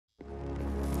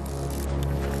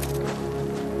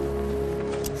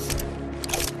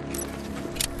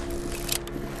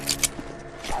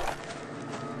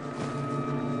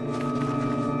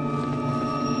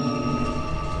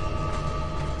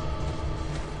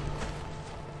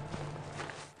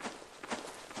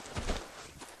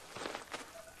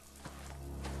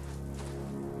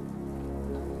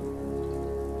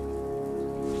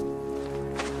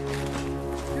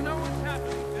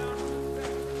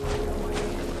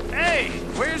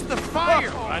Where's the fire,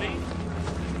 buddy?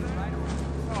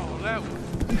 Oh, that was...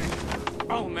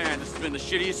 Oh, man, this has been the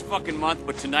shittiest fucking month,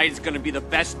 but tonight is gonna be the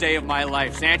best day of my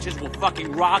life. Sanchez will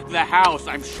fucking rock the house.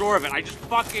 I'm sure of it. I just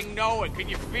fucking know it. Can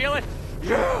you feel it?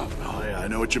 Yeah. Oh, yeah, I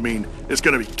know what you mean. It's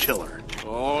gonna be killer.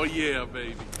 Oh, yeah,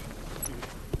 baby.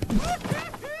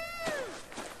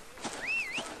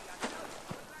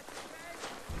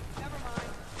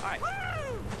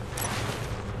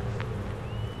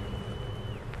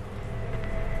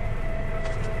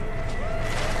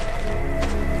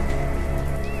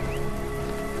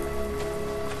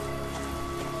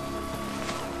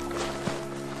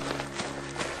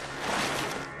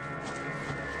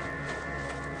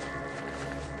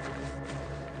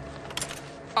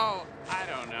 Oh, I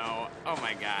don't know. Oh,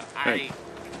 my God. Hey.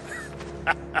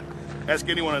 Ask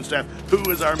anyone on staff, who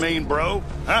is our main bro?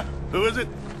 Huh? Who is it?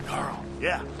 Carl.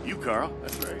 Yeah, you, Carl.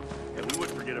 That's right. Yeah, we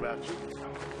wouldn't forget about you.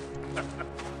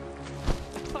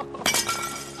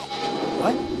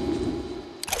 What?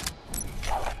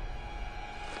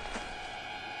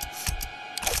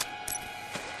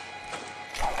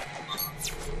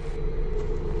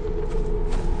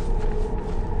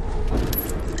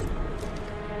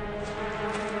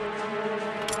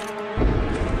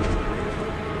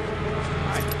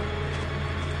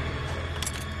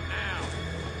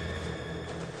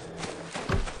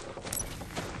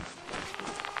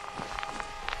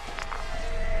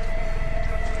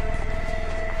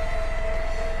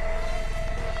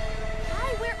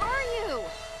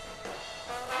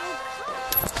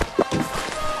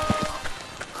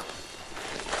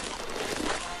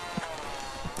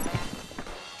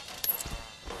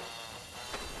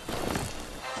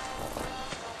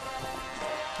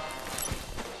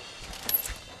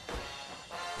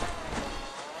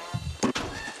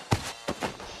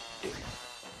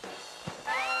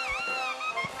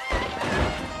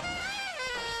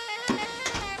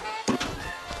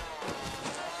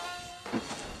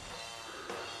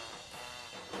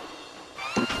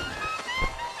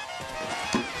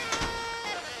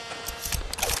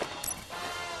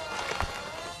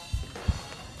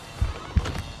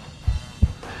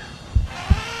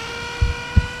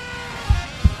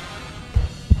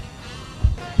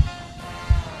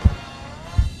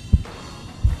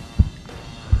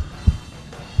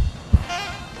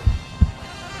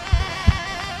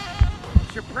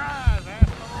 Surprise,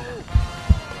 asshole!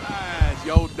 Surprise,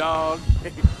 yo dog.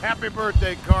 Happy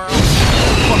birthday, Carl.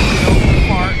 Fucking old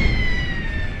fart.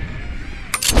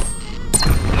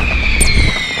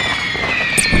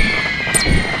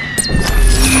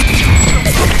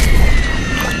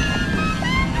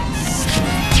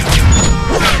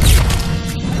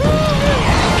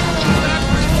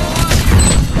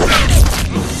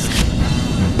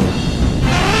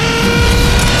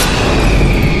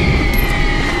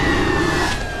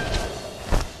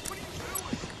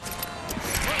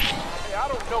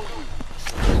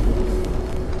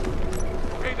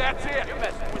 That's it. You're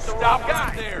messing with the Stop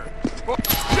right there.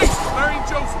 Jesus, Larry and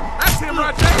Joseph. That's him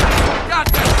right there. Got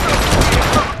that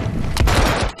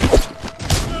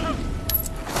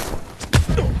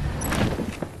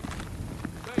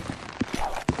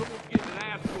Someone's getting an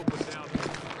ass whooping down here.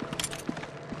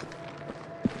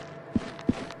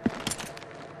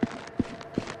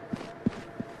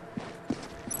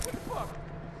 What the fuck?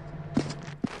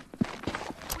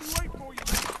 What are you waiting for, you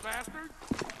little bastard?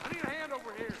 I need a hand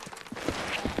over here.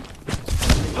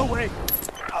 No way.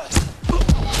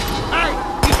 Hey!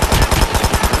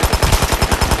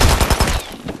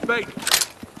 Bait.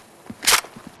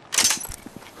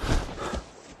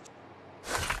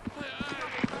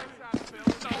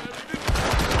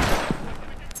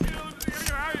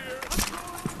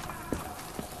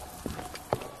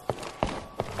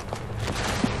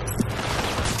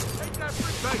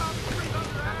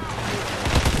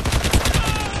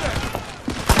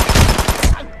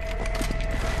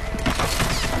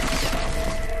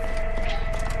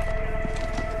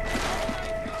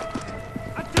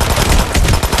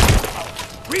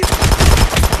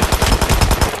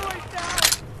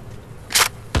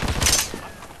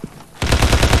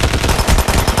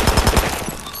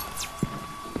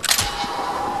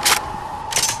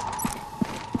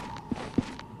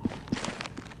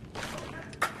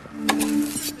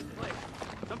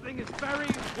 Something is very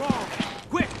wrong.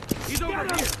 Quick, he's over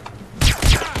here.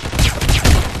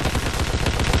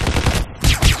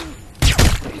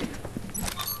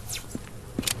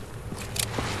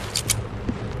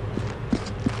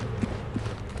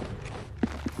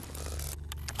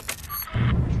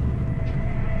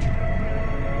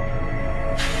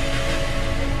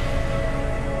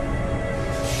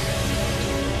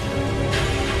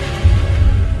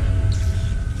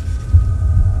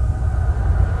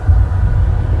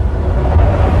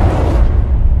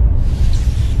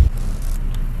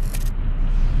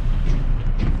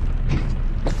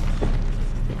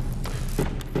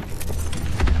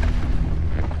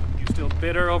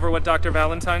 what Dr.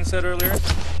 Valentine said earlier?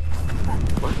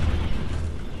 What?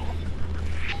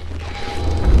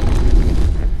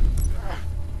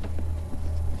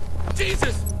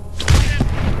 Jesus!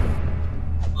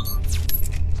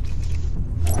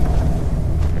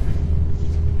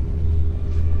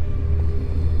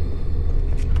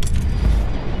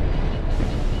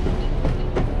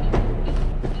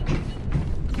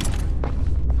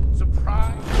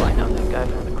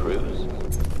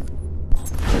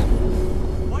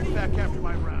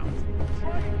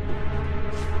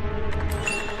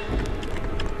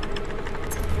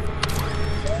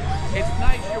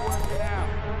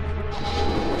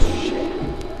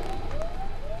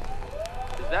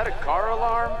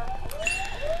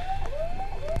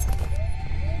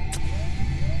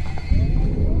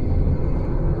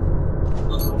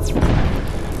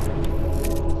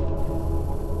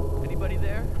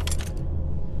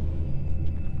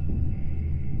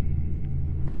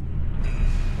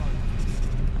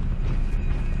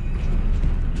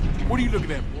 What are you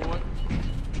looking at, boy?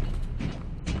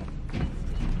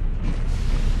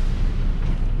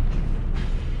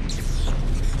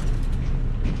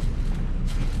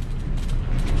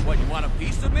 What, you want a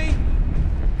piece of me?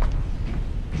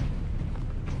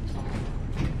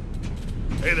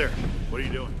 Hey there, what are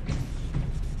you doing?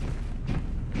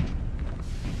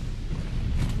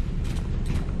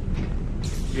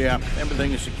 Yeah,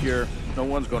 everything is secure. No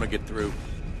one's gonna get through.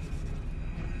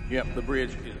 Yep, the bridge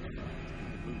is...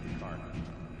 Move the car.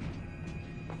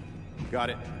 Got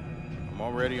it. I'm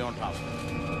already on top of it.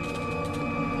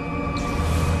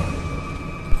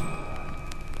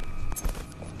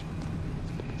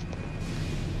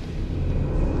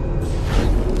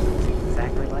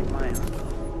 Exactly like my uncle.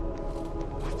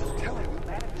 Tell him,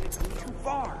 man, it's too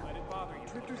far. Let it bother you.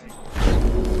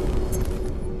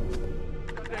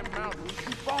 Goddamn mountain, it's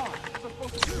too far. What's I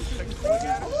supposed to do? Take a swing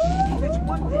at it? That's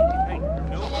one thing. Hey,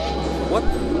 no. What?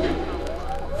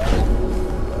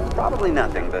 Probably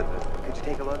nothing, but could you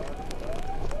take a look?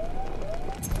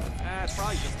 It's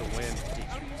probably just the wind.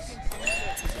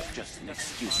 This is just an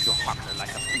excuse to hawk her like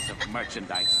a piece of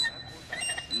merchandise.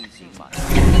 Easy money.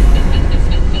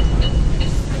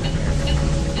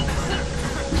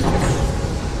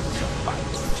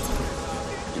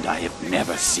 And I have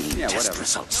never seen test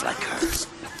results like hers.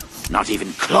 Not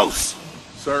even close.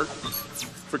 Sir,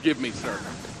 forgive me, sir,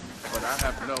 but I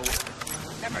have no...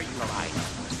 Never you mind.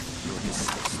 You're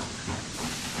dismissed.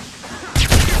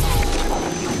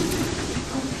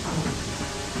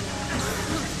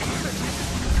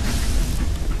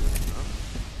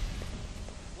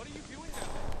 What are you doing now?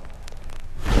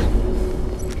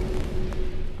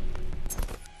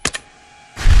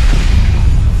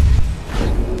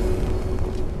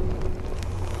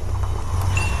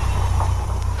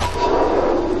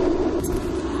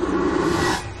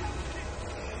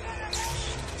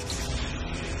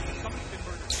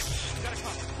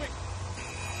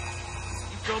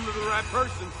 Come to the right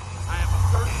person. I am a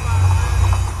certified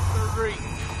third rate.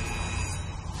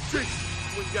 Tricks,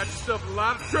 you got yourself in a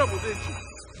lot of trouble, didn't you?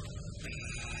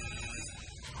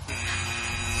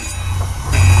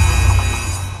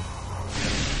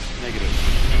 Negative.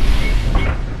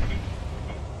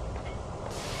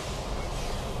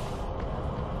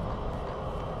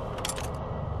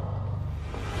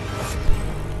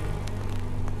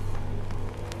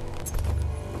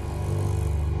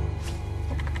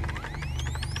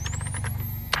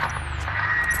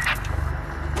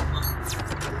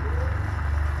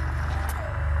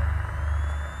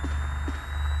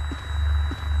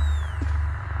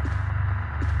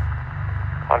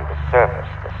 On the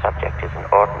surface, the subject is an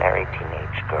ordinary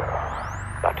teenage girl,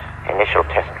 but initial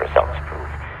test results prove,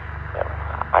 well,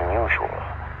 unusual.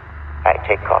 I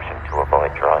take caution to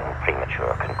avoid drawing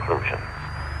premature conclusions.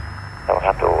 I will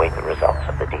have to await the results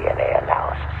of the DNA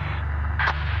analysis.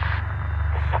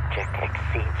 The subject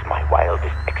exceeds my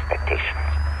wildest expectations.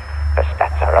 Her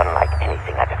stats are unlike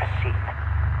anything I've ever seen.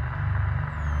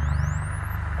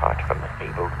 Apart from the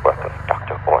fabled work of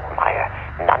Dr. Ortmeyer,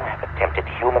 none have attempted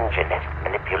human genetic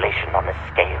manipulation on this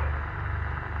scale.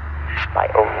 My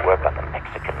own work on the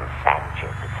Mexican Sanchez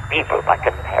is feeble by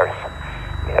comparison,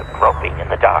 mere groping in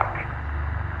the dark.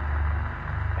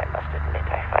 I must admit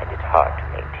I find it hard to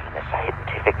maintain a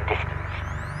scientific distance.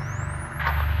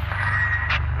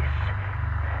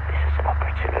 This is an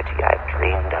opportunity I've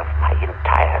dreamed of my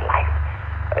entire life.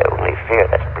 I only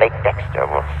fear that Blake Dexter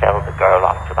will sell the girl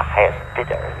off to the highest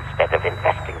bidder instead of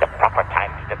investing the proper time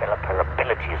to develop her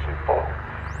abilities in full.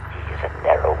 He is a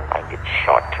narrow-minded,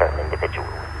 short-term individual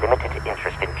with limited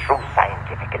interest in true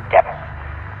scientific endeavors.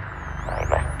 I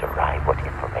must derive what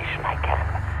information I can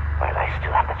while I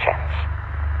still have the chance.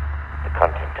 The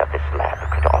content of this lab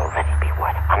could already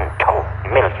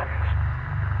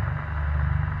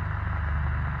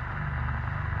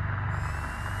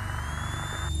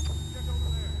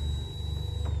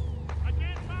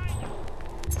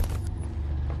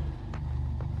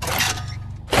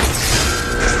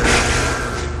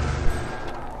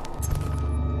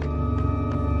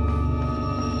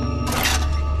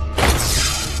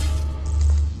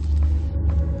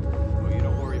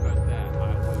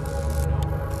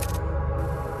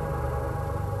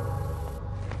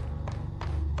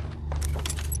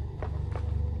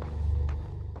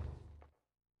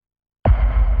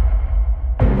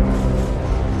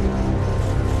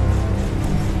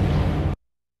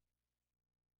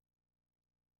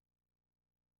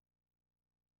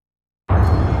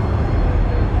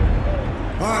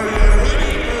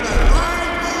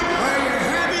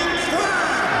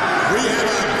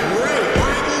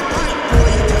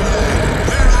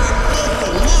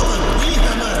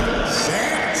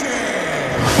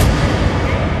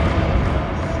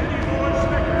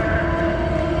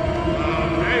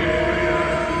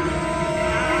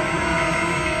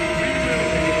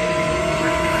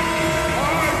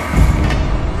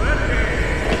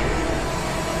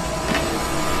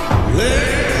Let's